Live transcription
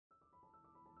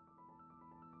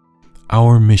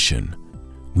Our mission: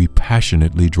 we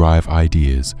passionately drive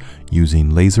ideas using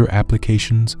laser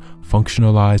applications,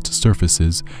 functionalized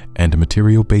surfaces, and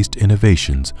material-based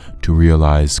innovations to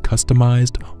realize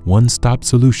customized, one-stop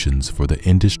solutions for the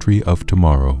industry of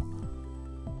tomorrow.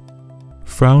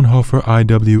 Fraunhofer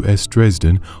IWS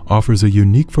Dresden offers a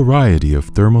unique variety of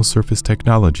thermal surface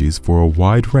technologies for a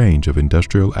wide range of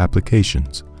industrial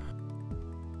applications.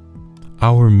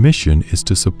 Our mission is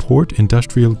to support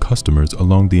industrial customers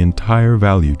along the entire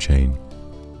value chain.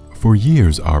 For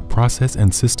years, our process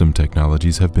and system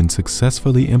technologies have been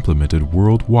successfully implemented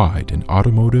worldwide in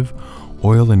automotive,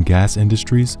 oil and gas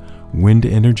industries, wind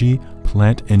energy,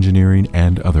 plant engineering,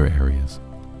 and other areas.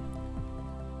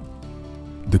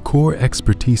 The core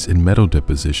expertise in metal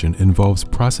deposition involves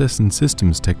process and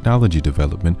systems technology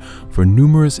development for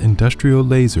numerous industrial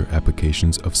laser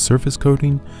applications of surface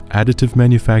coating, additive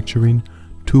manufacturing,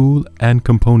 tool and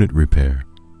component repair.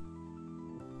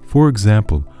 For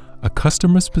example, a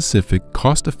customer-specific,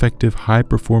 cost-effective,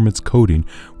 high-performance coating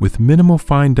with minimal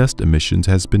fine dust emissions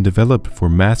has been developed for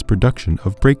mass production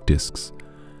of brake discs.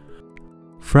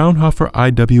 Fraunhofer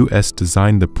IWS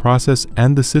designed the process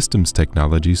and the systems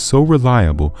technology so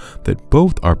reliable that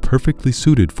both are perfectly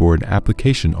suited for an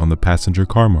application on the passenger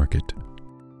car market.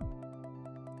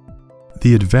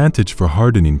 The advantage for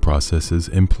hardening processes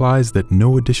implies that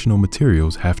no additional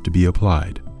materials have to be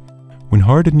applied. When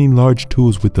hardening large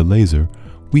tools with the laser,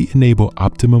 we enable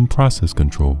optimum process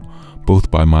control, both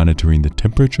by monitoring the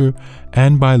temperature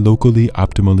and by locally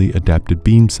optimally adapted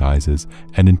beam sizes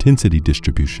and intensity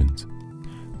distributions.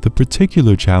 The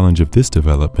particular challenge of this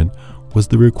development was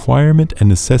the requirement and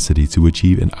necessity to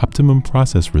achieve an optimum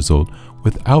process result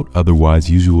without otherwise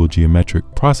usual geometric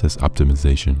process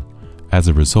optimization. As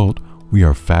a result, we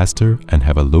are faster and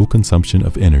have a low consumption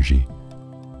of energy.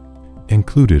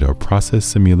 Included are process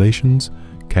simulations,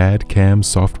 CAD/CAM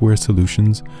software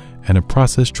solutions, and a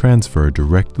process transfer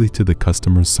directly to the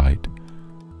customer's site.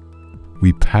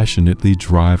 We passionately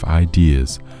drive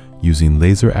ideas using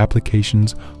laser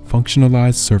applications,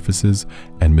 functionalized surfaces,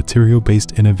 and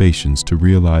material-based innovations to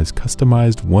realize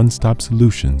customized one-stop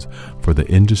solutions for the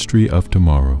industry of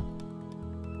tomorrow.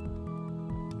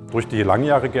 Durch die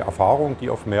langjährige Erfahrung, die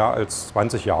auf mehr als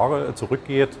 20 Jahre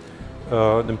zurückgeht,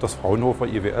 nimmt das Fraunhofer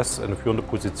IWS eine führende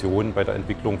Position bei der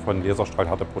Entwicklung von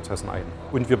Laserstrahlhärteprozessen ein.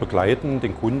 Und wir begleiten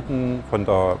den Kunden von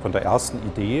der ersten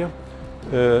Idee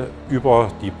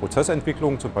über die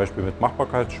Prozessentwicklung, zum Beispiel mit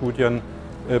Machbarkeitsstudien,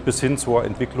 bis hin zur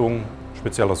Entwicklung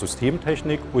spezieller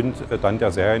Systemtechnik und dann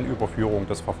der Serienüberführung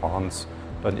des Verfahrens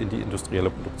dann in die industrielle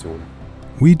Produktion.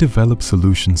 We develop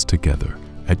solutions together,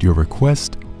 at your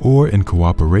request or in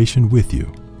cooperation with you.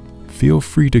 Feel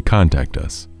free to contact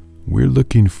us. We're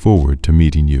looking forward to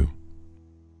meeting you.